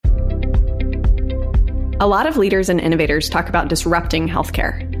A lot of leaders and innovators talk about disrupting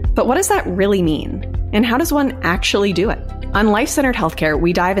healthcare. But what does that really mean? And how does one actually do it? On Life-Centered Healthcare,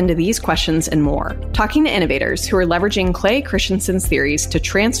 we dive into these questions and more, talking to innovators who are leveraging Clay Christensen's theories to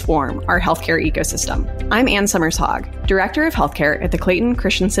transform our healthcare ecosystem. I'm Ann Summers-Hogg, Director of Healthcare at the Clayton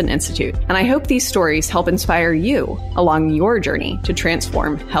Christensen Institute, and I hope these stories help inspire you along your journey to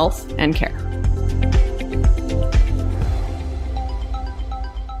transform health and care.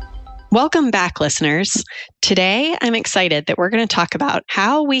 Welcome back, listeners. Today, I'm excited that we're going to talk about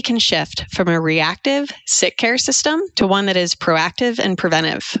how we can shift from a reactive sick care system to one that is proactive and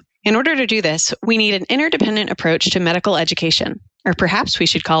preventive. In order to do this, we need an interdependent approach to medical education, or perhaps we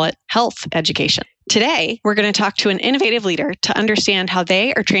should call it health education. Today, we're going to talk to an innovative leader to understand how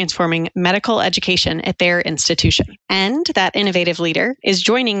they are transforming medical education at their institution. And that innovative leader is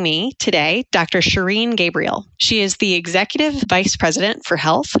joining me today, Dr. Shireen Gabriel. She is the Executive Vice President for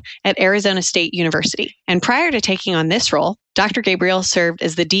Health at Arizona State University. And prior to taking on this role, Dr. Gabriel served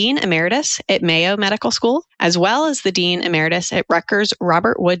as the Dean Emeritus at Mayo Medical School, as well as the Dean Emeritus at Rutgers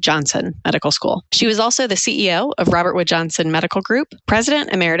Robert Wood Johnson Medical School. She was also the CEO of Robert Wood Johnson Medical Group,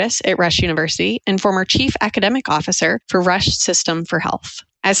 President Emeritus at Rush University, and former Chief Academic Officer for Rush System for Health.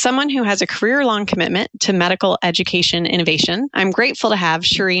 As someone who has a career-long commitment to medical education innovation, I'm grateful to have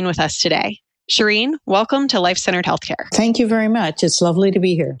Shireen with us today. Shireen, welcome to Life-Centered Healthcare. Thank you very much. It's lovely to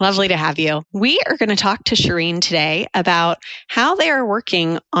be here. Lovely to have you. We are going to talk to Shireen today about how they are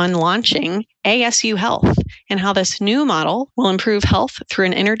working on launching ASU Health and how this new model will improve health through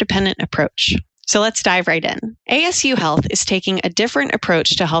an interdependent approach. So let's dive right in. ASU Health is taking a different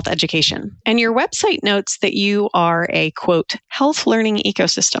approach to health education. And your website notes that you are a, quote, health learning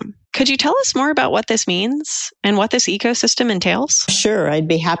ecosystem. Could you tell us more about what this means and what this ecosystem entails? Sure, I'd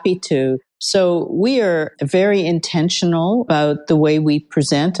be happy to. So we are very intentional about the way we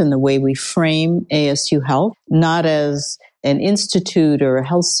present and the way we frame ASU Health, not as an institute or a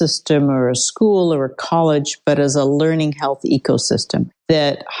health system or a school or a college, but as a learning health ecosystem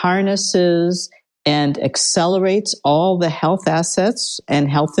that harnesses and accelerates all the health assets and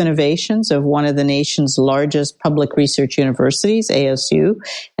health innovations of one of the nation's largest public research universities, ASU,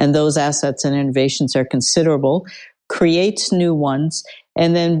 and those assets and innovations are considerable, creates new ones,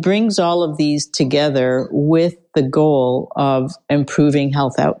 and then brings all of these together with the goal of improving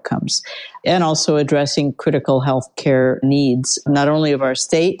health outcomes and also addressing critical health care needs, not only of our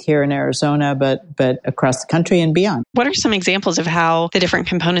state here in Arizona, but across the country and beyond. What are some examples of how the different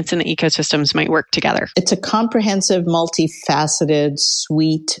components in the ecosystems might work together? It's a comprehensive, multifaceted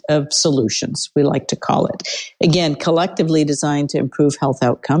suite of solutions, we like to call it. Again, collectively designed to improve health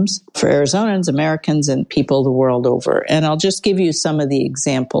outcomes for Arizonans, Americans, and people the world over. And I'll just give you some of the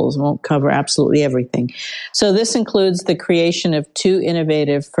examples. Won't cover absolutely everything. So this includes the creation of two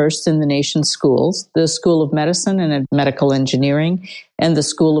innovative first-in-the-nation schools, the School of Medicine and Medical Engineering and the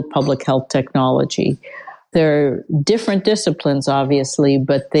School of Public Health Technology. They're different disciplines, obviously,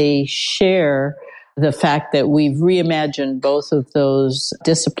 but they share the fact that we've reimagined both of those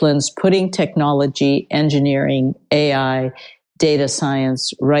disciplines, putting technology, engineering, AI, data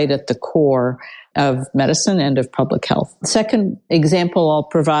science right at the core of medicine and of public health. The second example I'll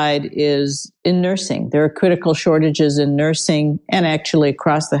provide is in nursing. There are critical shortages in nursing and actually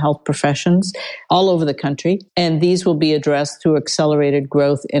across the health professions all over the country. And these will be addressed through accelerated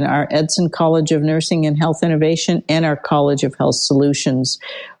growth in our Edson College of Nursing and Health Innovation and our College of Health Solutions,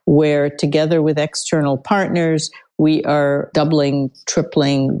 where together with external partners, we are doubling,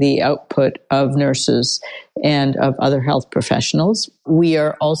 tripling the output of nurses and of other health professionals. We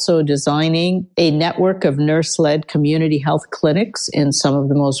are also designing a network of nurse-led community health clinics in some of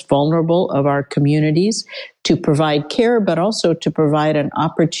the most vulnerable of our communities to provide care, but also to provide an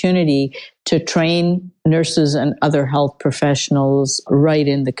opportunity to train nurses and other health professionals right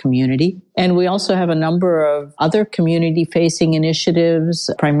in the community. And we also have a number of other community-facing initiatives,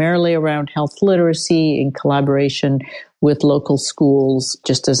 primarily around health literacy in collaboration with local schools,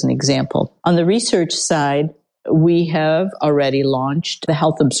 just as an example. On the research side, we have already launched the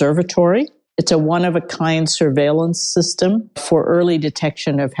Health Observatory. It's a one-of-a-kind surveillance system for early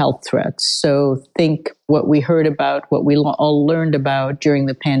detection of health threats. So think what we heard about, what we all learned about during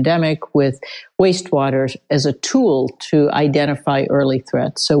the pandemic with wastewater as a tool to identify early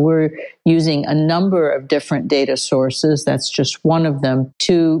threats. So we're using a number of different data sources, that's just one of them,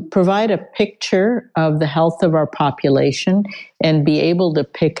 to provide a picture of the health of our population and be able to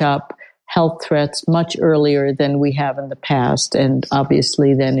pick up health threats much earlier than we have in the past, and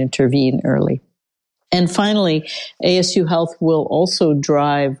obviously then intervene early. And finally, ASU Health will also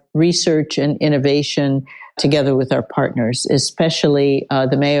drive research and innovation together with our partners, especially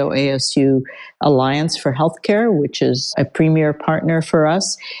the Mayo ASU Alliance for Healthcare, which is a premier partner for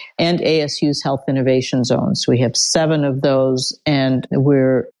us, and ASU's Health Innovation Zones. We have 7 of those, and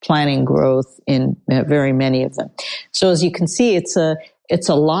we're planning growth in very many of them. So as you can see, it's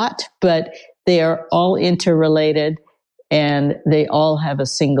a lot, but they are all interrelated, and they all have a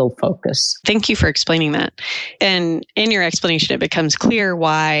single focus. Thank you for explaining that. And in your explanation, it becomes clear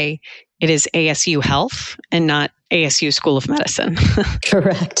why it is ASU Health and not ASU School of Medicine.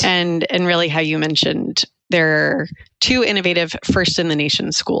 Correct. And really how you mentioned there are 2 innovative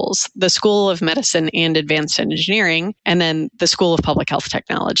first-in-the-nation schools, the School of Medicine and Advanced Engineering, and then the School of Public Health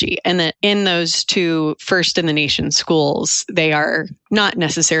Technology. And that in those 2 first-in-the-nation schools, they are not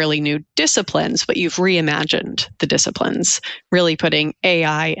necessarily new disciplines, but you've reimagined the disciplines, really putting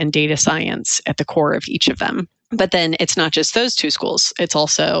AI and data science at the core of each of them. But then it's not just those 2 schools. It's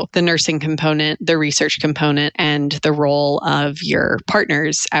also the nursing component, the research component, and the role of your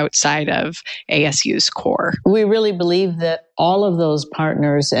partners outside of ASU's core. We really believe that all of those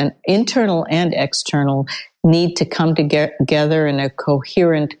partners, and internal and external, need to come together in a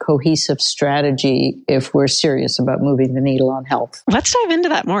coherent, cohesive strategy if we're serious about moving the needle on health. Let's dive into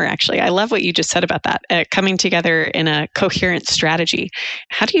that more, actually. I love what you just said about that, coming together in a coherent strategy.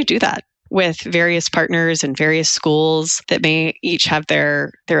 How do you do that with various partners and various schools that may each have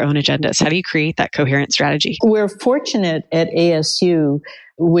their own agendas? How do you create that coherent strategy? We're fortunate at ASU,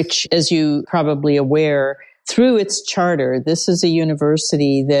 which, as you probably aware, through its charter, this is a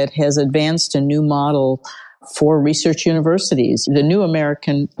university that has advanced a new model for research universities, the new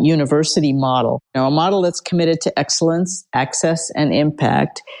American university model. Now, a model that's committed to excellence, access, and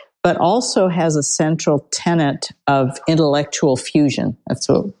impact, but also has a central tenet of intellectual fusion. That's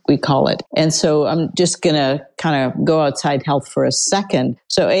what we call it. And so I'm just going to kind of go outside health for a second.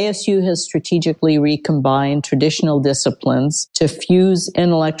 So ASU has strategically recombined traditional disciplines to fuse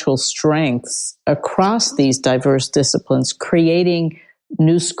intellectual strengths across these diverse disciplines, creating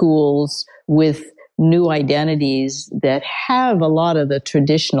new schools with new identities that have a lot of the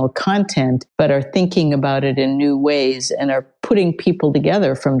traditional content, but are thinking about it in new ways and are putting people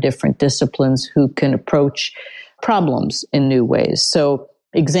together from different disciplines who can approach problems in new ways. So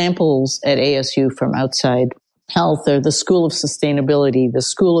examples at ASU from outside health are the School of Sustainability, the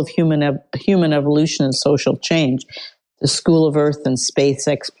School of Human Evolution and Social Change, the School of Earth and Space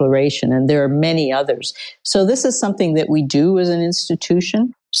Exploration, and there are many others. So this is something that we do as an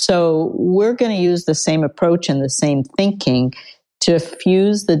institution. So we're going to use the same approach and the same thinking to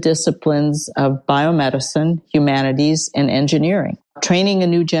fuse the disciplines of biomedicine, humanities, and engineering, training a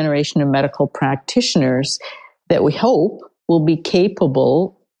new generation of medical practitioners that we hope will be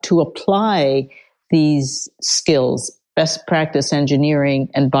capable to apply these skills, best practice engineering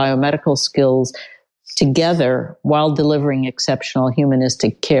and biomedical skills, together while delivering exceptional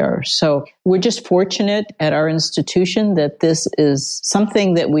humanistic care. So we're just fortunate at our institution that this is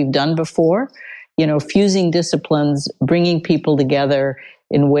something that we've done before, fusing disciplines, bringing people together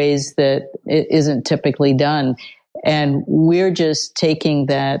in ways that it isn't typically done. And we're just taking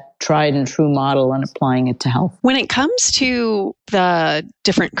that tried and true model and applying it to health. When it comes to the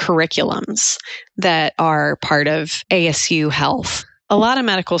different curriculums that are part of ASU Health, a lot of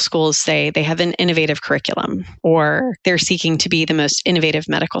medical schools say they have an innovative curriculum or they're seeking to be the most innovative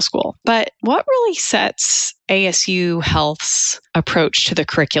medical school. But what really sets ASU Health's approach to the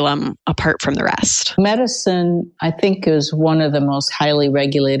curriculum apart from the rest? Medicine, I think, is one of the most highly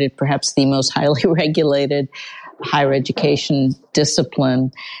regulated, perhaps the most highly regulated higher education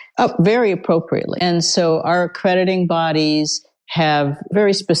discipline, very appropriately. And so our accrediting bodies have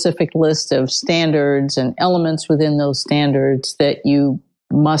very specific list of standards and elements within those standards that you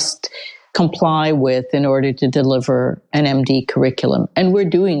must comply with in order to deliver an MD curriculum. And we're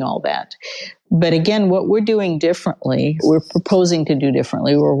doing all that. But again, what we're doing differently, we're proposing to do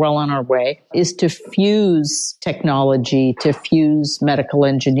differently, we're well on our way, is to fuse technology, to fuse medical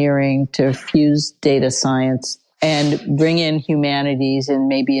engineering, to fuse data science, and bring in humanities in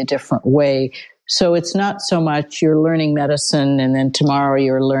maybe a different way. So it's not so much you're learning medicine and then tomorrow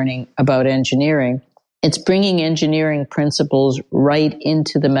you're learning about engineering. It's bringing engineering principles right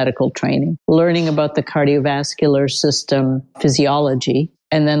into the medical training, learning about the cardiovascular system physiology,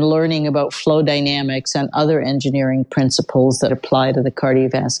 and then learning about flow dynamics and other engineering principles that apply to the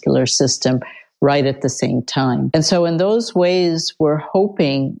cardiovascular system right at the same time. And so in those ways, we're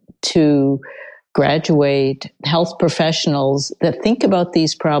hoping to graduate health professionals that think about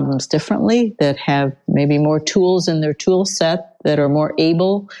these problems differently, that have maybe more tools in their tool set, that are more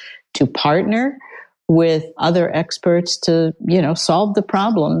able to partner with other experts to, solve the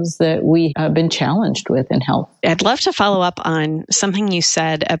problems that we have been challenged with in health. I'd love to follow up on something you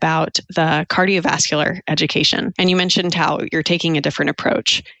said about the cardiovascular education. And you mentioned how you're taking a different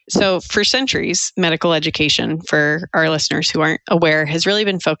approach. So for centuries, medical education, for our listeners who aren't aware, has really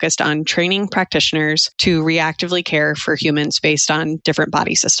been focused on training practitioners to reactively care for humans based on different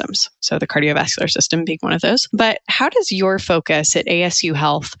body systems. So the cardiovascular system being one of those. But how does your focus at ASU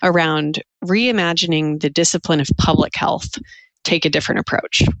Health around reimagining the discipline of public health take a different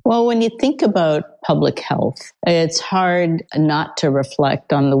approach? Well, when you think about public health, it's hard not to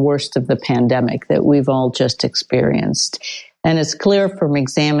reflect on the worst of the pandemic that we've all just experienced. And it's clear from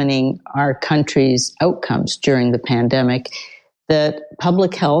examining our country's outcomes during the pandemic that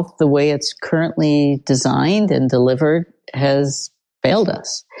public health, the way it's currently designed and delivered, has failed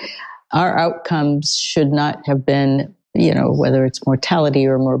us. Our outcomes should not have been, whether it's mortality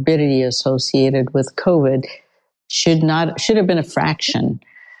or morbidity associated with COVID, should have been a fraction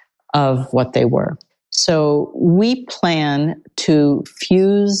of what they were. So we plan to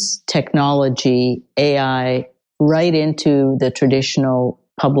fuse technology, AI, right into the traditional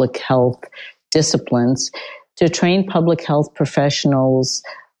public health disciplines to train public health professionals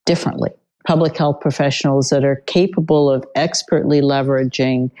differently. Public health professionals that are capable of expertly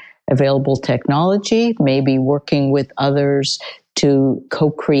leveraging available technology, maybe working with others to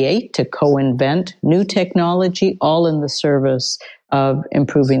co-create, to co-invent new technology, all in the service of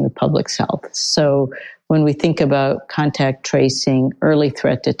improving the public's health. So when we think about contact tracing, early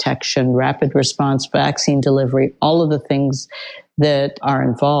threat detection, rapid response, vaccine delivery, all of the things that are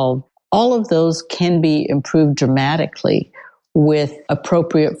involved, all of those can be improved dramatically with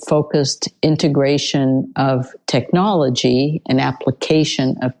appropriate focused integration of technology and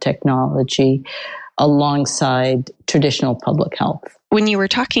application of technology alongside traditional public health. When you were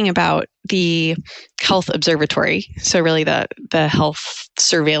talking about the health observatory, so really the health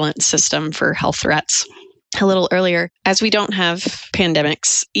surveillance system for health threats, a little earlier, as we don't have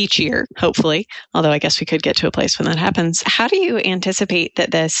pandemics each year, hopefully, although I guess we could get to a place when that happens, how do you anticipate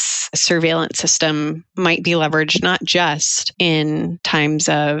that this surveillance system might be leveraged not just in times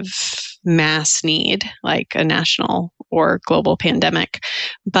of mass need, like a national or global pandemic,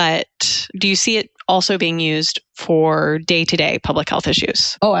 but do you see it also being used for day-to-day public health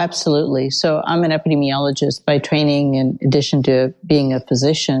issues? Oh, absolutely. So I'm an epidemiologist by training in addition to being a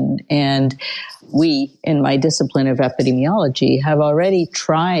physician. And we, in my discipline of epidemiology, have already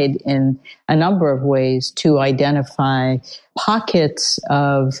tried in a number of ways to identify pockets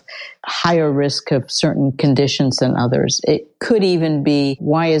of higher risk of certain conditions than others. It could even be,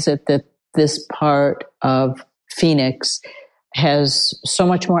 why is it that this part of Phoenix has so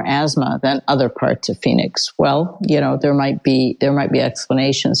much more asthma than other parts of Phoenix? Well, there might be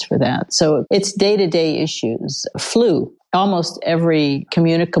explanations for that. So it's day-to-day issues. Flu, almost every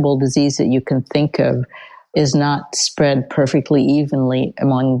communicable disease that you can think of is not spread perfectly evenly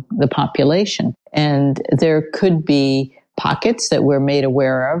among the population. And there could be pockets that we're made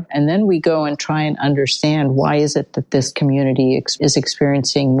aware of. And then we go and try and understand, why is it that this community is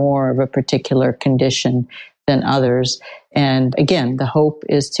experiencing more of a particular condition than others? And again, the hope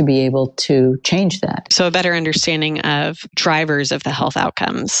is to be able to change that. So a better understanding of drivers of the health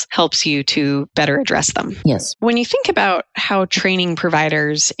outcomes helps you to better address them. Yes. When you think about how training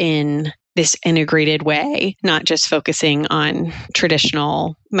providers in this integrated way, not just focusing on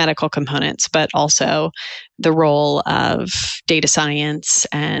traditional medical components, but also the role of data science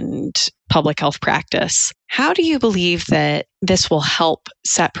and public health practice, how do you believe that this will help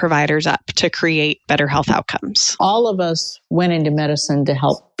set providers up to create better health outcomes? All of us went into medicine to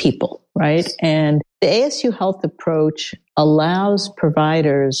help people, right? And the ASU Health approach allows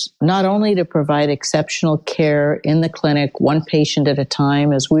providers not only to provide exceptional care in the clinic, one patient at a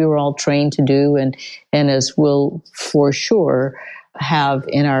time, as we were all trained to do, and as we'll for sure have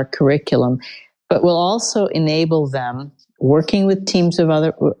in our curriculum, but will also enable them, working with teams of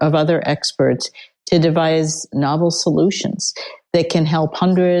other experts, to devise novel solutions that can help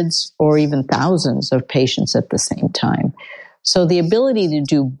hundreds or even thousands of patients at the same time. So the ability to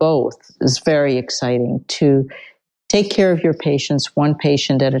do both is very exciting, to take care of your patients one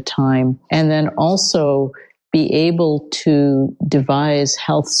patient at a time, and then also be able to devise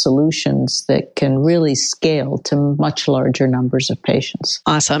health solutions that can really scale to much larger numbers of patients.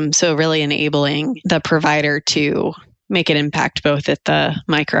 Awesome. So really enabling the provider to make an impact both at the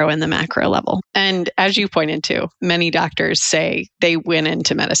micro and the macro level. And as you pointed to, many doctors say they went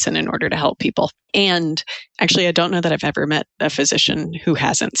into medicine in order to help people. And actually, I don't know that I've ever met a physician who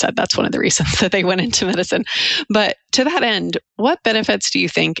hasn't said that's one of the reasons that they went into medicine. But to that end, what benefits do you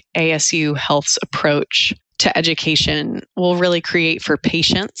think ASU Health's approach to education will really create for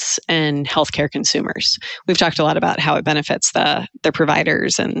patients and healthcare consumers? We've talked a lot about how it benefits the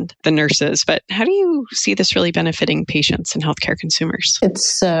providers and the nurses, but how do you see this really benefiting patients and healthcare consumers?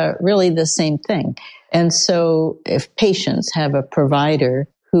 It's really the same thing. And so if patients have a provider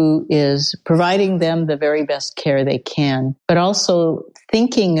who is providing them the very best care they can, but also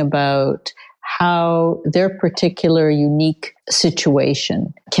thinking about how their particular unique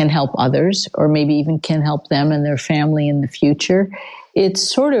situation can help others, or maybe even can help them and their family in the future. It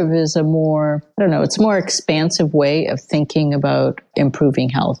sort of is a more, it's a more expansive way of thinking about improving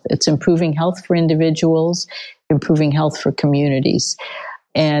health. It's improving health for individuals, improving health for communities.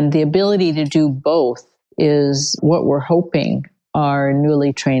 And the ability to do both is what we're hoping our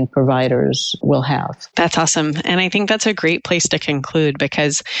newly trained providers will have. That's awesome. And I think that's a great place to conclude,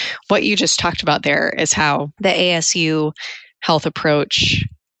 because what you just talked about there is how the ASU Health approach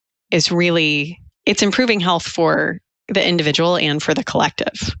is really, it's improving health for the individual and for the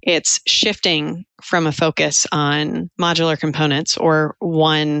collective. It's shifting from a focus on modular components or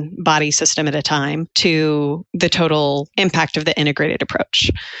one body system at a time to the total impact of the integrated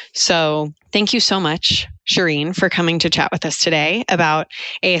approach. So thank you so much, Shireen, for coming to chat with us today about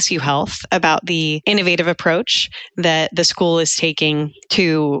ASU Health, about the innovative approach that the school is taking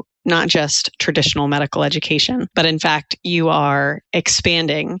to not just traditional medical education, but in fact, you are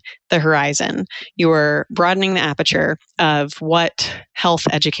expanding the horizon. You are broadening the aperture of what health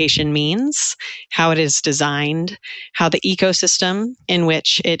education means, how it is designed, how the ecosystem in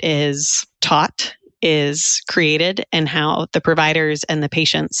which it is taught is created, and how the providers and the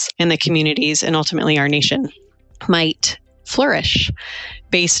patients and the communities and ultimately our nation might flourish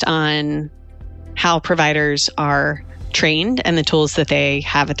based on how providers are trained and the tools that they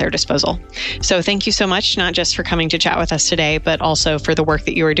have at their disposal. So thank you so much, not just for coming to chat with us today, but also for the work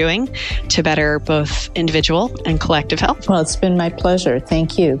that you are doing to better both individual and collective health. Well, it's been my pleasure.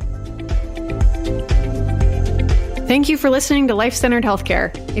 Thank you. Thank you for listening to Life-Centered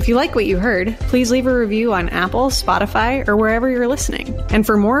Healthcare. If you like what you heard, please leave a review on Apple, Spotify, or wherever you're listening. And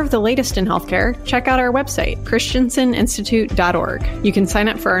for more of the latest in healthcare, check out our website, christenseninstitute.org. You can sign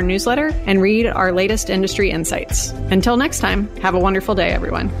up for our newsletter and read our latest industry insights. Until next time, have a wonderful day,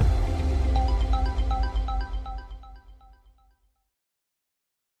 everyone.